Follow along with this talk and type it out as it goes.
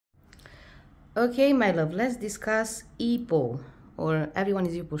Okay, my love, let's discuss EYPO, or everyone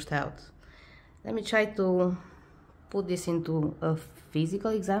is you pushed out. Let me try to put this into a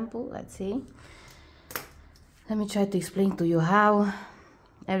physical example, let's say. Let me try to explain to you how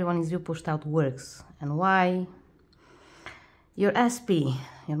everyone is you pushed out works and why your SP,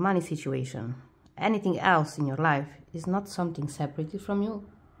 your money situation, anything else in your life is not something separated from you,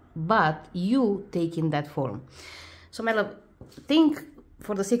 but you taking that form. So my love, think,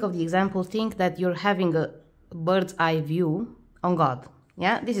 for the sake of the example, think that you're having a bird's eye view on God.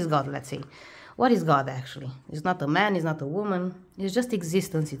 Yeah, this is God, let's say. What is God actually? It's not a man, it's not a woman, it's just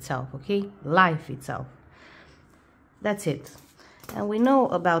existence itself, okay? Life itself. That's it. And we know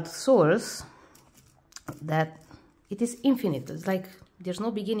about source that it is infinite. It's like there's no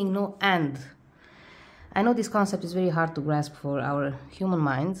beginning, no end. I know this concept is very hard to grasp for our human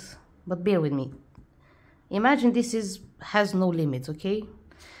minds, but bear with me. Imagine this has no limits, okay?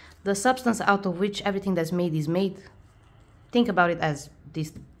 The substance out of which everything that's made is made. Think about it as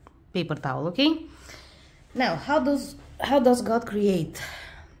this paper towel, okay? Now, how does God create?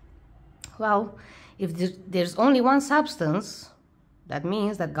 Well, if there's only one substance, that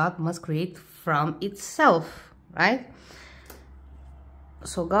means that God must create from itself, right?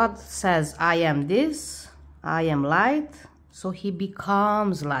 So God says, I am this, I am light, so he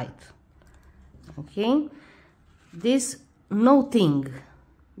becomes light. Okay? This no thing,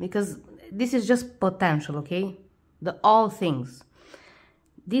 because this is just potential, okay? The all things.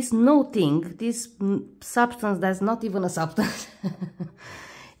 This no thing, this substance that's not even a substance,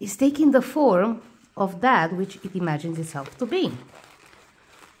 is taking the form of that which it imagines itself to be.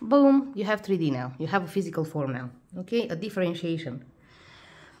 Boom, you have 3D now. You have a physical form now, okay? A differentiation.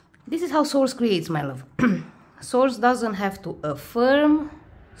 This is how source creates, my love. Source doesn't have to affirm.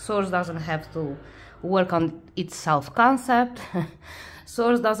 Source doesn't have to work on its self-concept.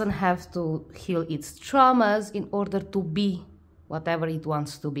 Source doesn't have to heal its traumas in order to be whatever it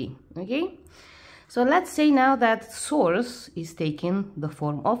wants to be, okay? So let's say now that source is taking the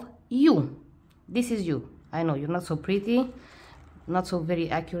form of you. This is you. I know you're not so pretty, not so very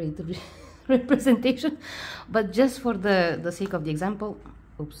accurate representation, but just for the sake of the example,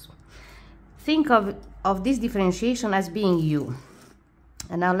 oops. Think of this differentiation as being you.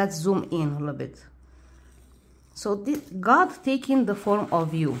 And now let's zoom in a little bit. So God taking the form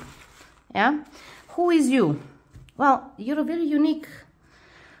of you. Yeah? Who is you? Well, you're a very unique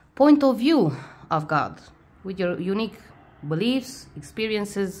point of view of God, with your unique beliefs,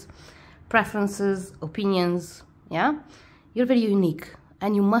 experiences, preferences, opinions. Yeah? You're very unique,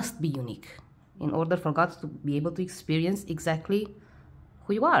 and you must be unique in order for God to be able to experience exactly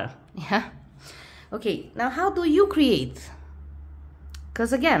who you are. Yeah? Okay, now how do you create?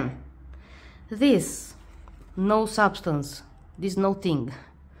 Because again, this no substance, this no thing,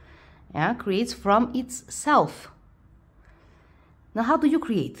 yeah, creates from itself. Now how do you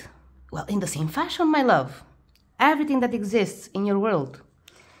create? Well, in the same fashion, my love. Everything that exists in your world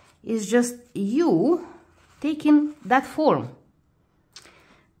is just you taking that form.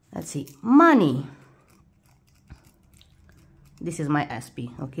 Let's see, money. This is my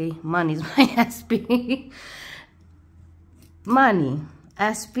SP, okay? Money is my SP. Money,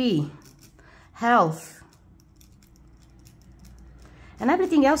 SP, health, and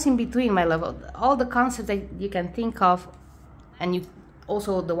everything else in between, my love. All the concepts that you can think of, and you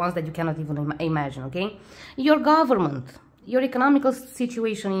also the ones that you cannot even imagine, okay? Your government, your economical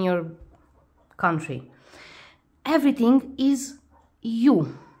situation in your country. Everything is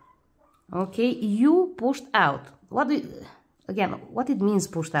you, okay? You pushed out. Again, what it means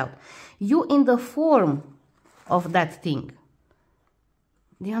pushed out? You in the form of that thing.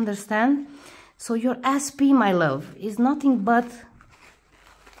 Do you understand? So your SP, my love, is nothing but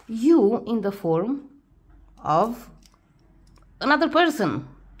you in the form of another person.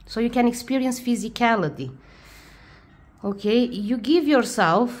 So you can experience physicality. Okay, you give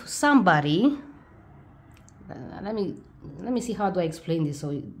yourself somebody. Let me see how do I explain this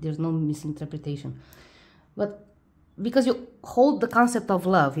so there's no misinterpretation. But because you hold the concept of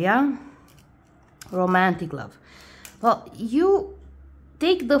love, yeah? Romantic love. Well, you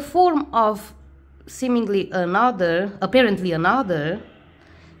take the form of seemingly another, apparently another,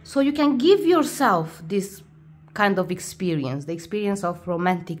 so you can give yourself this kind of experience, the experience of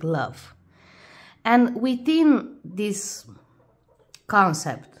romantic love. And within this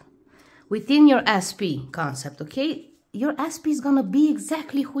concept, within your SP concept, okay, your SP is gonna be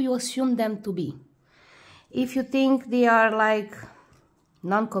exactly who you assume them to be. If you think they are like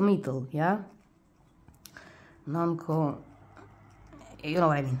non-committal, yeah? You know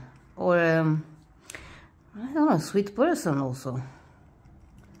what I mean? Or, I don't know, sweet person also.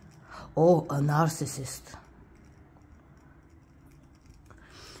 Oh, a narcissist.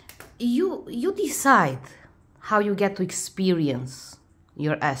 You decide how you get to experience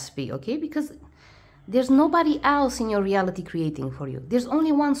your SP, okay? Because there's nobody else in your reality creating for you. There's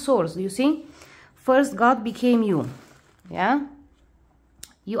only one source, do you see? First, God became you, yeah?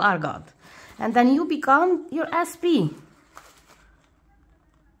 You are God. And then you become your SP.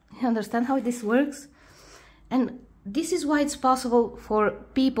 You understand how this works? And this is why it's possible for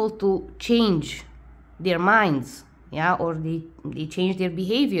people to change their minds, yeah, or they change their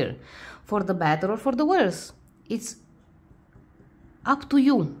behavior for the better or for the worse. It's up to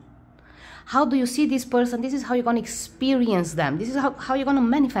you. How do you see this person? This is how you're going to experience them. This is how you're going to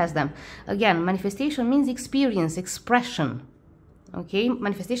manifest them. Again, manifestation means experience, expression. Okay?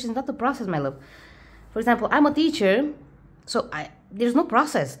 Manifestation is not the process, my love. For example, I'm a teacher, so there's no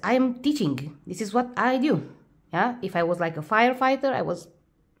process. I am teaching. This is what I do. Yeah? If I was like a firefighter, I was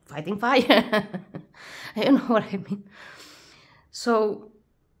fighting fire. You know what I mean? So,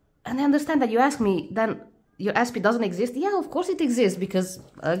 and I understand that you ask me, then your SP doesn't exist? Yeah, of course it exists, because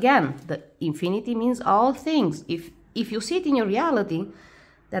again, the infinity means all things. If you see it in your reality,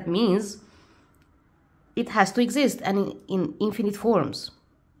 that means it has to exist, and in infinite forms.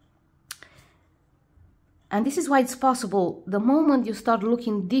 And this is why it's possible the moment you start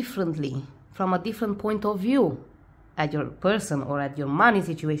looking differently, from a different point of view, at your person or at your money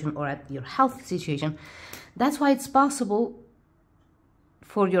situation or at your health situation. That's why it's possible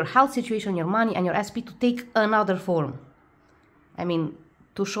for your health situation, your money, and your SP to take another form. I mean,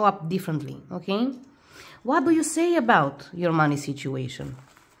 to show up differently, okay? What do you say about your money situation?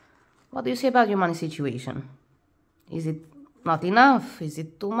 What do you say about your money situation? Is it not enough? Is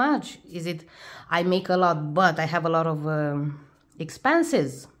it too much? Is it, I make a lot, but I have a lot of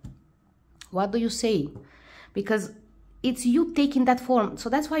expenses? What do you say? Because it's you taking that form. So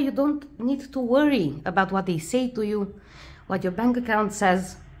that's why you don't need to worry about what they say to you, what your bank account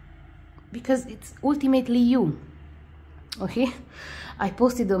says, because it's ultimately you. Okay? I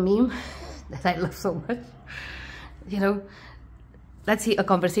posted a meme that I love so much. You know, let's see a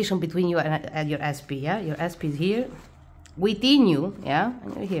conversation between you and your SP, yeah? Your SP is here, within you, yeah?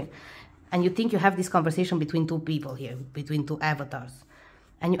 And you're here. And you think you have this conversation between two people here, between two avatars.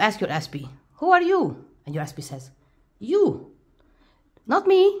 And you ask your SP, who are you? And your SP says, you. Not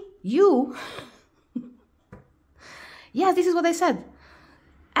me, you. Yes, this is what I said.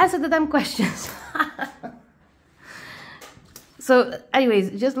 Answer the damn questions. So,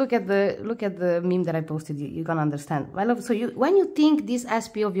 anyways, just look at the meme that I posted. You're gonna understand. My love. So when you think this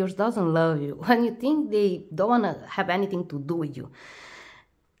SP of yours doesn't love you, when you think they don't wanna have anything to do with you,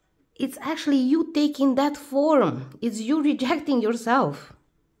 it's actually you taking that form. It's you rejecting yourself.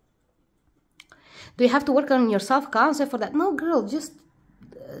 Do you have to work on your self-concept for that? No, girl. Just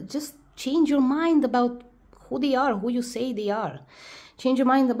change your mind about who they are, who you say they are. Change your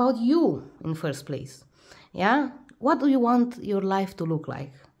mind about you in the first place. Yeah? What do you want your life to look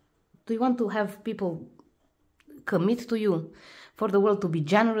like? Do you want to have people commit to you? For the world to be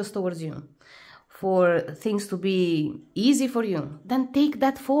generous towards you? For things to be easy for you? Then take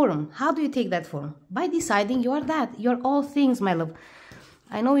that form. How do you take that form? By deciding you are that. You're all things, my love.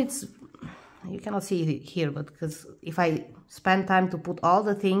 I know it's... You cannot see it here, but because if I spend time to put all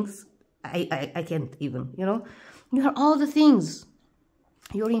the things, I can't even, you know? You are all the things.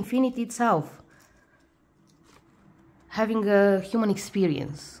 You're infinity itself. Having a human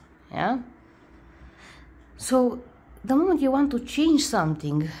experience, yeah? So, the moment you want to change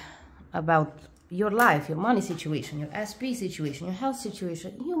something about your life, your money situation, your SP situation, your health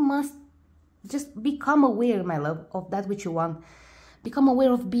situation, you must just become aware, my love, of that which you want. Become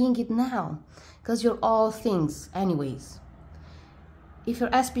aware of being it now, because you're all things anyways. If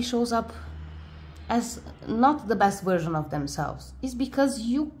your SP shows up as not the best version of themselves, it's because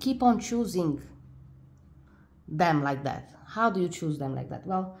you keep on choosing them like that. How do you choose them like that?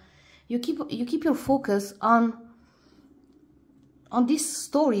 Well, you keep your focus on this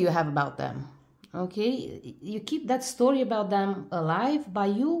story you have about them. Okay? You keep that story about them alive by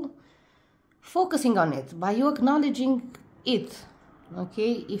you focusing on it, by you acknowledging it.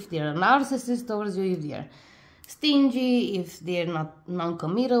 Okay, if they're a narcissist towards you, if they're stingy, if they're not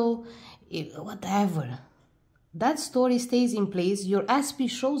non-committal, whatever. That story stays in place. Your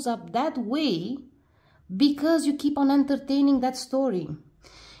SP shows up that way because you keep on entertaining that story.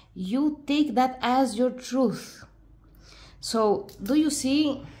 You take that as your truth. So, do you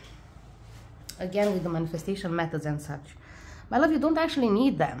see, again with the manifestation methods and such, my love, you don't actually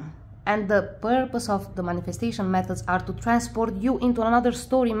need them. And the purpose of the manifestation methods are to transport you into another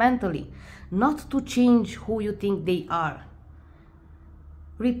story mentally, not to change who you think they are.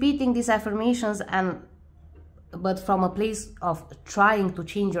 repeating these affirmations, but from a place of trying to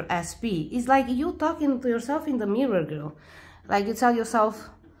change your SP, it's like you talking to yourself in the mirror, girl. Like you tell yourself,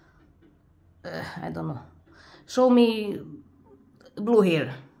 I don't know, show me blue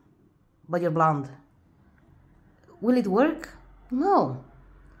hair, but you're blonde. Will it work? No.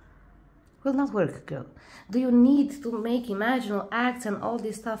 Will not work, girl. Do you need to make imaginal acts and all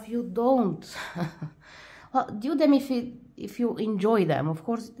this stuff? You don't. Well, do them if you enjoy them. Of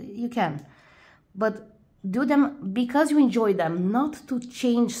course, you can. But do them because you enjoy them, not to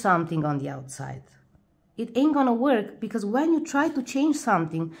change something on the outside. It ain't gonna work, because when you try to change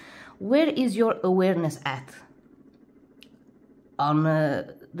something, where is your awareness at? On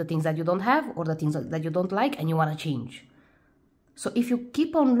the things that you don't have, or the things that you don't like and you want to change. So if you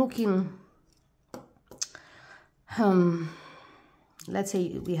keep on looking, let's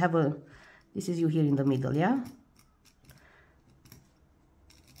say we have this is you here in the middle, yeah?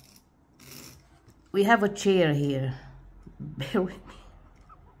 We have a chair here. Bear with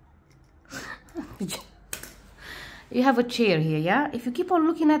me. You have a chair here, yeah? If you keep on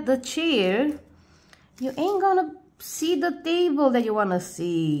looking at the chair, you ain't gonna see the table that you wanna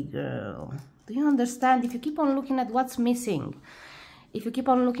see, girl. Do you understand? If you keep on looking at what's missing, if you keep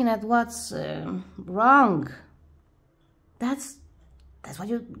on looking at what's wrong, that's what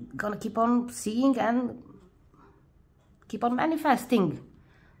you're gonna keep on seeing and keep on manifesting.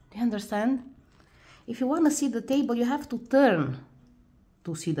 Do you understand? If you want to see the table, you have to turn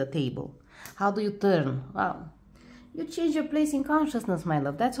to see the table. How do you turn? Well, you change your place in consciousness, my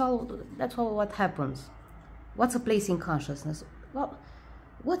love. That's all what happens. What's a place in consciousness? Well,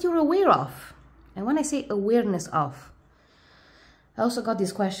 what you're aware of. And when I say awareness of, I also got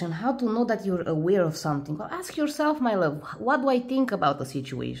this question, how to know that you're aware of something? Well, ask yourself, my love, what do I think about the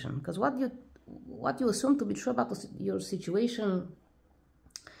situation? Because what you assume to be true about your situation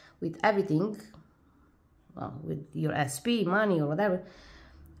with everything, well, with your SP, money, or whatever,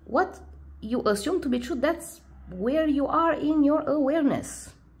 what you assume to be true, that's where you are in your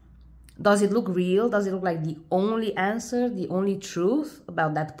awareness. Does it look real? Does it look like the only answer, the only truth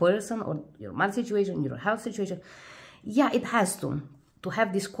about that person or your money situation, your health situation? Yeah, it has to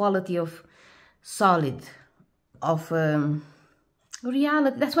have this quality of solid, of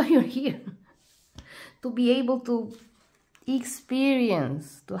reality. That's why you're here. To be able to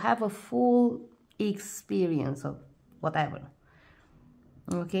experience, to have a full experience of whatever.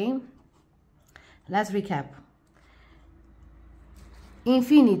 Okay? Let's recap.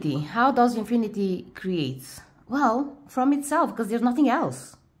 Infinity. How does infinity create? Well, from itself, because there's nothing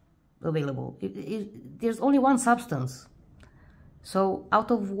else available. There's only one substance. So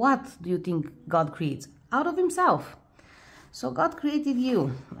out of what do you think God creates? Out of himself. So God created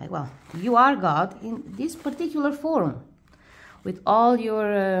you. Well, you are God in this particular form, with all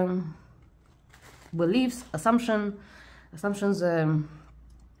your beliefs, assumptions,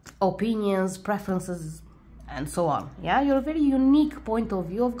 opinions, preferences, and so on. Yeah, you're a very unique point of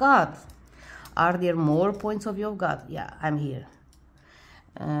view of God. Are there more points of view of God? Yeah, I'm here.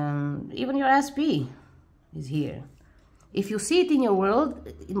 Even your SP is here. If you see it in your world,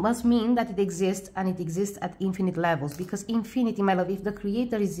 it must mean that it exists, and it exists at infinite levels. Because infinity, my love, if the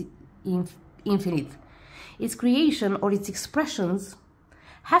creator is infinite, its creation or its expressions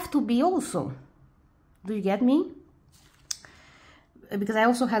have to be also. Do you get me? Because I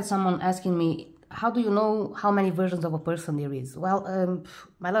also had someone asking me, how do you know how many versions of a person there is? Well,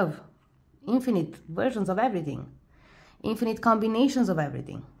 my love, infinite versions of everything. Infinite combinations of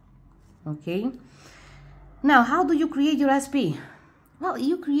everything. Okay? Now, how do you create your SP? Well,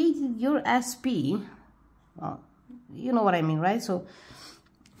 you created your SP. Well, you know what I mean, right? So,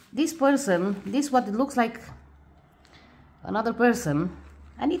 this person, this what it looks like another person,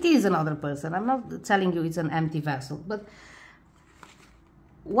 and it is another person. I'm not telling you it's an empty vessel, but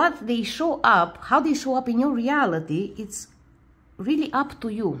what they show up, how they show up in your reality, it's really up to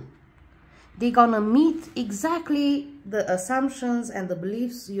you. They're gonna meet exactly the assumptions and the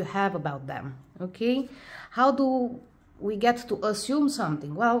beliefs you have about them, okay? How do we get to assume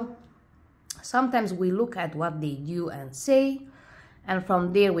something? Well, sometimes we look at what they do and say, and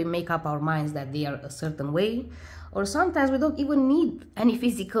from there we make up our minds that they are a certain way. Or sometimes we don't even need any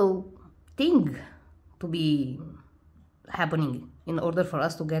physical thing to be happening in order for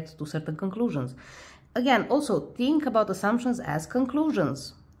us to get to certain conclusions. Again, also think about assumptions as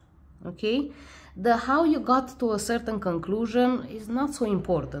conclusions, okay? The how you got to a certain conclusion is not so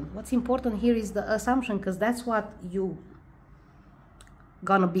important. What's important here is the assumption, because that's what you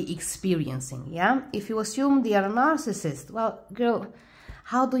gonna be experiencing, yeah? If you assume they are a narcissist, well, girl,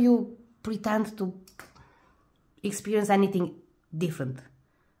 how do you pretend to experience anything different?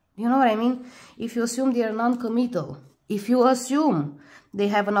 You know what I mean? If you assume they are non-committal, if you assume they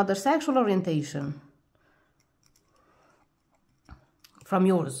have another sexual orientation from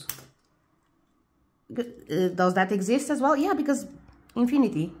yours, does that exist as well? Yeah, because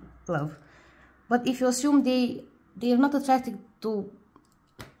infinity, love. But if you assume they are not attracted to,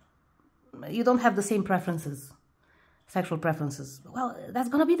 you don't have the same preferences, sexual preferences, well, that's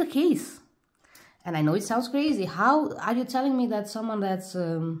gonna be the case. And I know it sounds crazy. How are you telling me that someone that's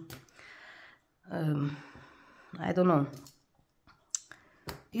I don't know,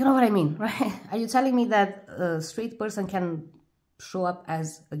 you know what I mean, right? Are you telling me that a straight person can show up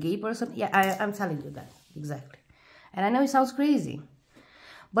as a gay person? Yeah, I'm telling you that, exactly. And I know it sounds crazy,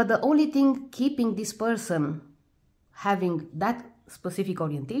 but the only thing keeping this person having that specific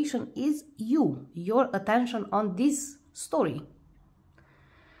orientation is your attention on this story.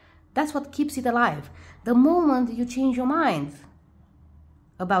 That's what keeps it alive. The moment you change your mind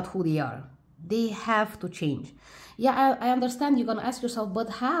about who they are, they have to change. Yeah, I understand you're gonna ask yourself, but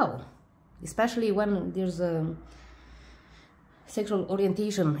how? Especially when there's a sexual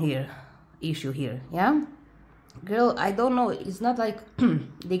orientation issue here, yeah? Girl, I don't know, it's not like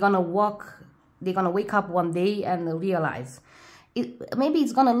they're gonna wake up one day and realize. Maybe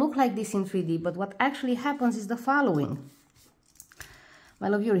it's gonna look like this in 3D, but what actually happens is the following. My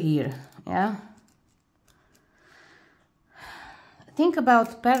love, you're here, yeah? Think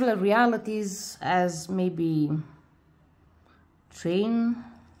about parallel realities as maybe train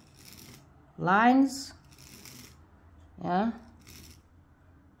lines, yeah?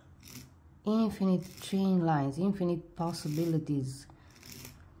 Infinite train lines, infinite possibilities.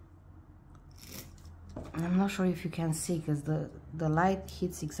 I'm not sure if you can see because the light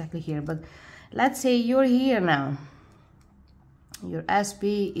hits exactly here, but let's say you're here now. Your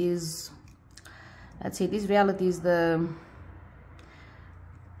SP is, let's say this reality is the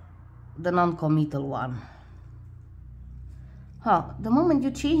non-committal one. The moment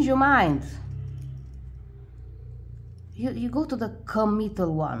you change your mind, you go to the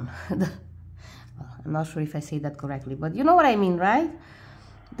committal one. I'm not sure if I say that correctly, but you know what I mean, right?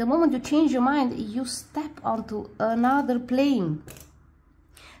 The moment you change your mind, you step onto another plane.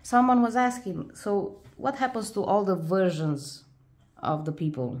 Someone was asking, so what happens to all the versions of the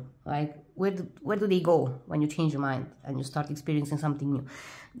people? Like, where do they go when you change your mind and you start experiencing something new?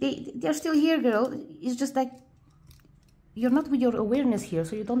 They're still here, girl. It's just like you're not with your awareness here,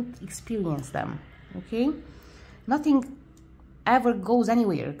 so you don't experience them, okay? Nothing ever goes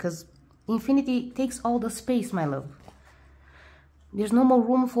anywhere because infinity takes all the space, my love. There's no more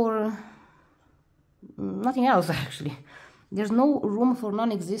room for nothing else, actually. There's no room for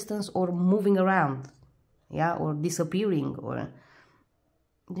non-existence or moving around, yeah, or disappearing, or,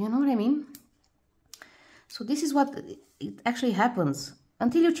 do you know what I mean? So this is what it actually happens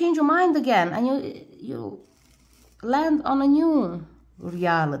until you change your mind again and you land on a new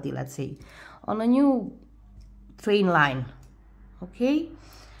reality, let's say, on a new train line, okay?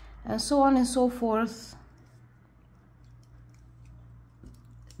 And so on and so forth.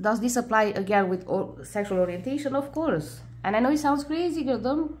 Does this apply again with sexual orientation? Of course. And I know it sounds crazy, girl.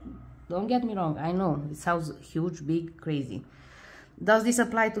 Don't get me wrong. I know it sounds huge, big, crazy. Does this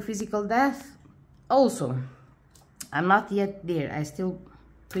apply to physical death? Also, I'm not yet there. I still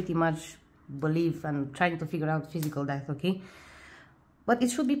pretty much believe and trying to figure out physical death, okay? But it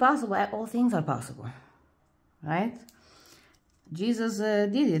should be possible. All things are possible, right? Jesus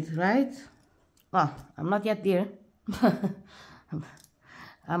did it, right? Well, I'm not yet there.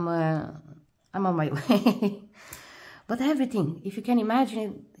 I'm on my way. But everything, if you can imagine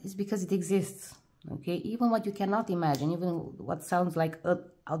it, is because it exists, okay? Even what you cannot imagine, even what sounds like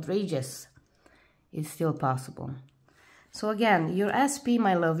outrageous, is still possible. So again, your SP,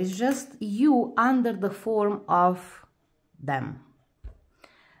 my love, is just you under the form of them.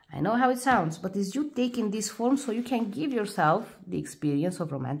 I know how it sounds, but it's you taking this form so you can give yourself the experience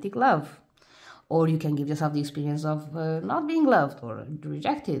of romantic love. Or you can give yourself the experience of not being loved or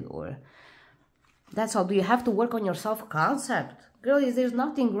rejected, or that's all. Do you have to work on your self-concept? Girl, there's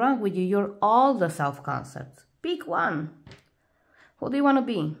nothing wrong with you. You're all the self-concept. Pick one. Who do you want to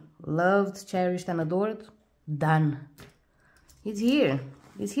be? Loved, cherished, and adored? Done. It's here.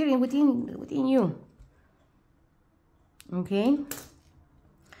 It's here within you. Okay?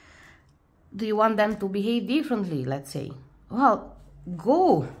 Do you want them to behave differently, let's say? Well,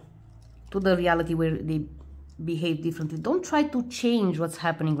 go to the reality where they behave differently. Don't try to change what's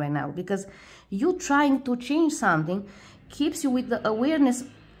happening right now, because you trying to change something keeps you with the awareness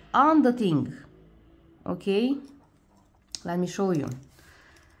on the thing. Okay? Let me show you.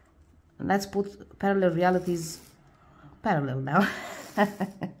 Let's put parallel realities parallel now.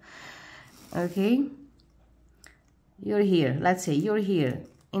 Okay, you're here, let's say you're here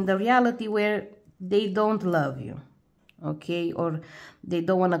in the reality where they don't love you, okay, or they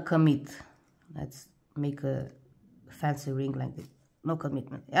don't want to commit. Let's make a fancy ring like this, no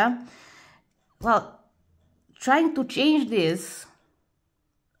commitment. Yeah, well, trying to change this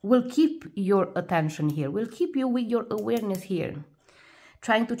will keep your attention here, will keep you with your awareness here,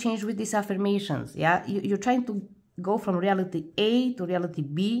 trying to change with these affirmations. Yeah, you're trying to go from reality A to reality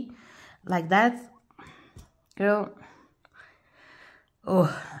B like that, girl.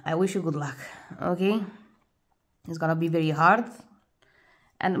 Oh, I wish you good luck. Okay, it's gonna be very hard,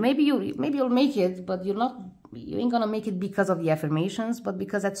 and maybe you'll make it, but you ain't gonna make it because of the affirmations, but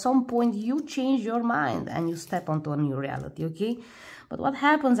because at some point you change your mind and you step onto a new reality. Okay, but what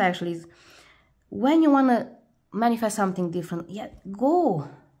happens actually is when you want to manifest something different, yeah, go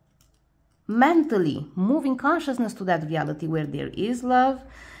mentally moving consciousness to that reality where there is love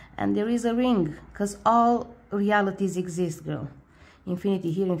and there is a ring, because all realities exist, girl.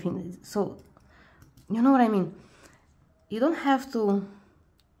 Infinity here, infinity. So you know what I mean. You don't have to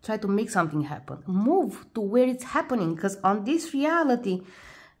try to make something happen. Move to where it's happening, because on this reality,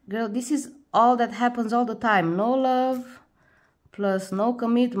 girl, this is all that happens all the time. No love plus no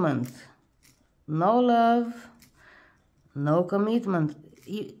commitment. No love, no commitment.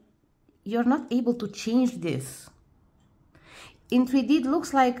 You're not able to change this. In 3D it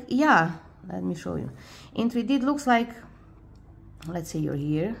looks like, yeah, let me show you. In 3D it looks like, let's say you're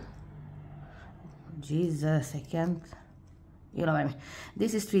here. Jesus, I can't, you know what I mean.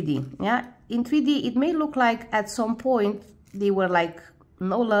 This is 3D, yeah. In 3D it may look like at some point they were like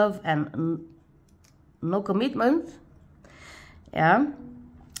no love and no commitment, yeah.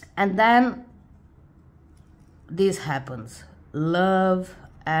 And then this happens, love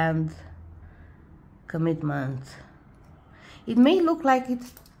and commitment. It may look like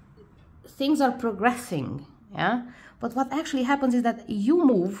things are progressing, yeah, but what actually happens is that you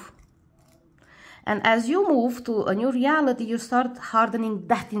move, and as you move to a new reality, you start hardening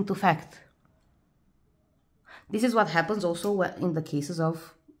that into fact. This is what happens also in the cases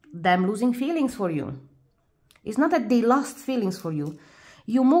of them losing feelings for you. It's not that they lost feelings for you.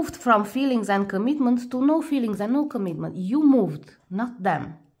 You moved from feelings and commitment to no feelings and no commitment. You moved, not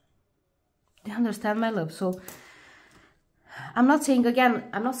them. Do you understand, my love? So I'm not saying, again,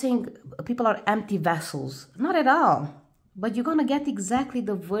 I'm not saying people are empty vessels. Not at all. But you're going to get exactly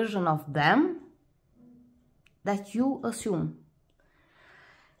the version of them that you assume.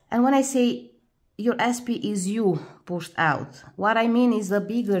 And when I say your SP is you pushed out, what I mean is the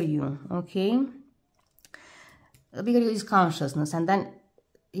bigger you, okay? The bigger you is consciousness, and then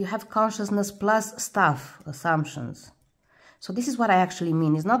you have consciousness plus stuff, assumptions. So this is what I actually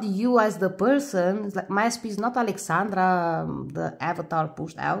mean. It's not you as the person. It's like my SP is not Alexandra, the avatar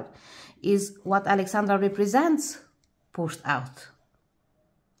pushed out. Is what Alexandra represents pushed out.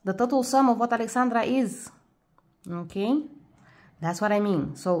 The total sum of what Alexandra is. Okay? That's what I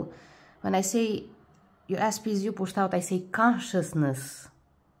mean. So when I say your SP is you pushed out, I say consciousness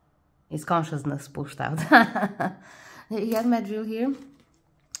is consciousness pushed out. You get my drill here?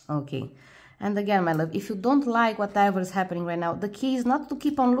 Okay. And again, my love, if you don't like whatever is happening right now, the key is not to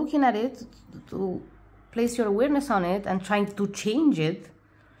keep on looking at it, to place your awareness on it and trying to change it.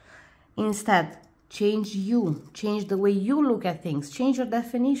 Instead, change you. Change the way you look at things. Change your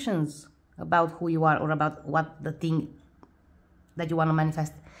definitions about who you are or about what the thing that you want to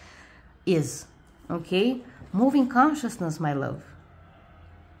manifest is. Okay? Moving consciousness, my love.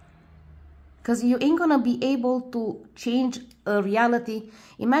 Because you ain't gonna be able to change a reality.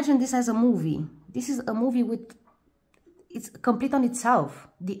 Imagine this as a movie. This is a movie with, it's complete on itself.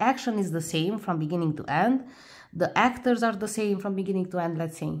 The action is the same from beginning to end. The actors are the same from beginning to end,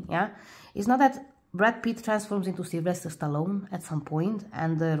 let's say, yeah? It's not that Brad Pitt transforms into Sylvester Stallone at some point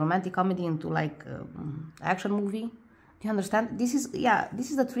and the romantic comedy into like action movie. Do you understand? This is, yeah, this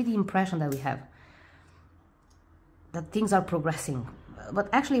is the 3D impression that we have. That things are progressing. But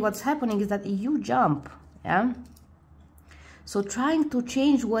actually what's happening is that you jump, yeah? So trying to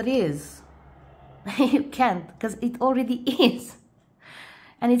change what is, you can't, because it already is.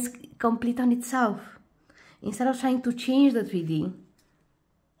 And it's complete on itself. Instead of trying to change the 3D,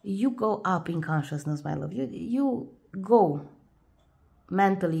 you go up in consciousness, my love. You go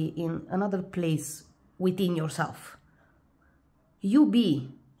mentally in another place within yourself. You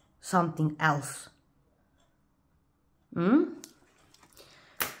be something else.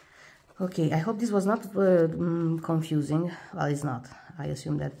 Okay, I hope this was not confusing. Well, it's not. I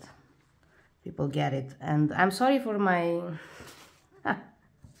assume that people get it. And I'm sorry for my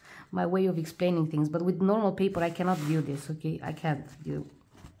my way of explaining things, but with normal paper I cannot do this, okay? I can't do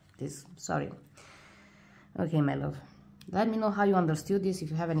this, sorry. Okay, my love, let me know how you understood this, if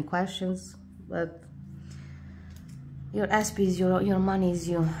you have any questions. But your SP is your money is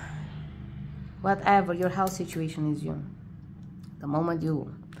you, whatever your health situation is you. The moment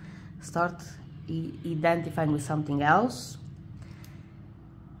you start identifying with something else,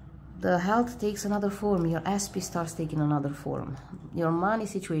 the health takes another form, your SP starts taking another form, your money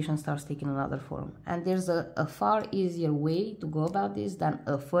situation starts taking another form. And there's a far easier way to go about this than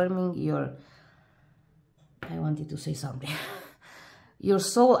affirming your, I wanted to say something, your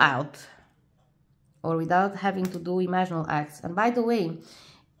soul out, or without having to do imaginal acts. And by the way,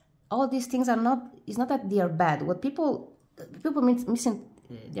 all these things are not, it's not that they are bad. What people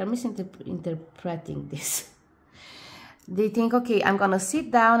they are misinterpreting this. They think, okay, I'm gonna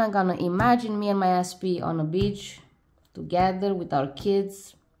sit down, I'm gonna imagine me and my SP on a beach together with our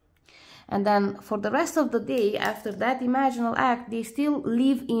kids, and then for the rest of the day, after that imaginal act, they still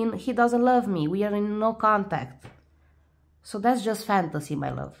live in, he doesn't love me, we are in no contact. So that's just fantasy, my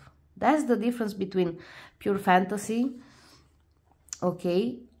love. That's the difference between pure fantasy,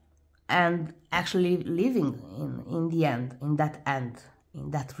 okay, and actually living in the end, in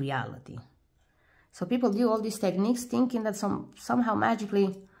that reality. So people do all these techniques thinking that somehow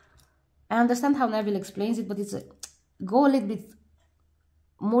magically, I understand how Neville explains it, but it's go a little bit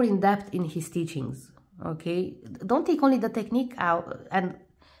more in depth in his teachings, okay? Don't take only the technique out and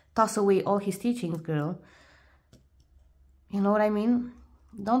toss away all his teachings, girl. You know what I mean?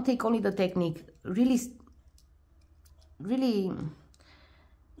 Don't take only the technique. Really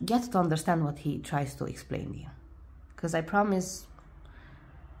get to understand what he tries to explain here, because I promise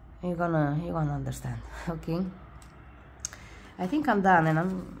you're gonna understand, okay? I think I'm done,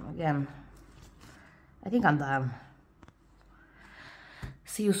 and I think I'm done.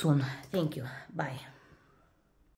 See you soon. Thank you. Bye.